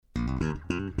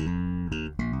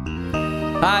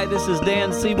Hi, this is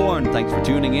Dan Seaborn. Thanks for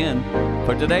tuning in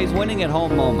for today's Winning at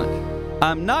Home moment.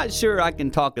 I'm not sure I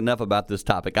can talk enough about this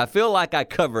topic. I feel like I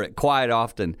cover it quite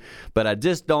often, but I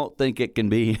just don't think it can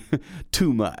be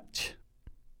too much.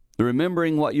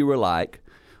 Remembering what you were like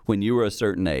when you were a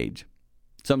certain age.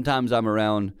 Sometimes I'm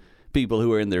around people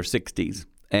who are in their 60s,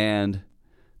 and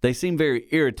they seem very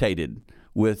irritated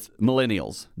with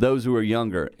millennials, those who are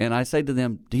younger. And I say to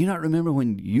them, do you not remember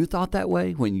when you thought that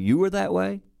way, when you were that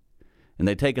way? And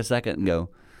they take a second and go,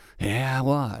 yeah, I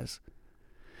was.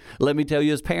 Let me tell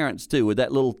you, as parents, too, with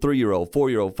that little 3-year-old,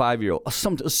 4-year-old, 5-year-old,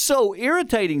 so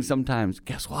irritating sometimes.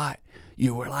 Guess what?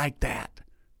 You were like that.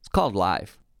 It's called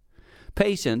life.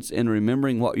 Patience in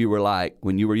remembering what you were like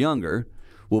when you were younger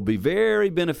will be very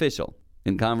beneficial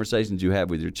in conversations you have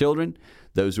with your children,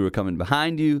 those who are coming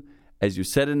behind you, as you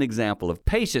set an example of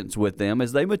patience with them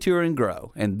as they mature and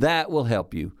grow. And that will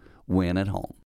help you win at home.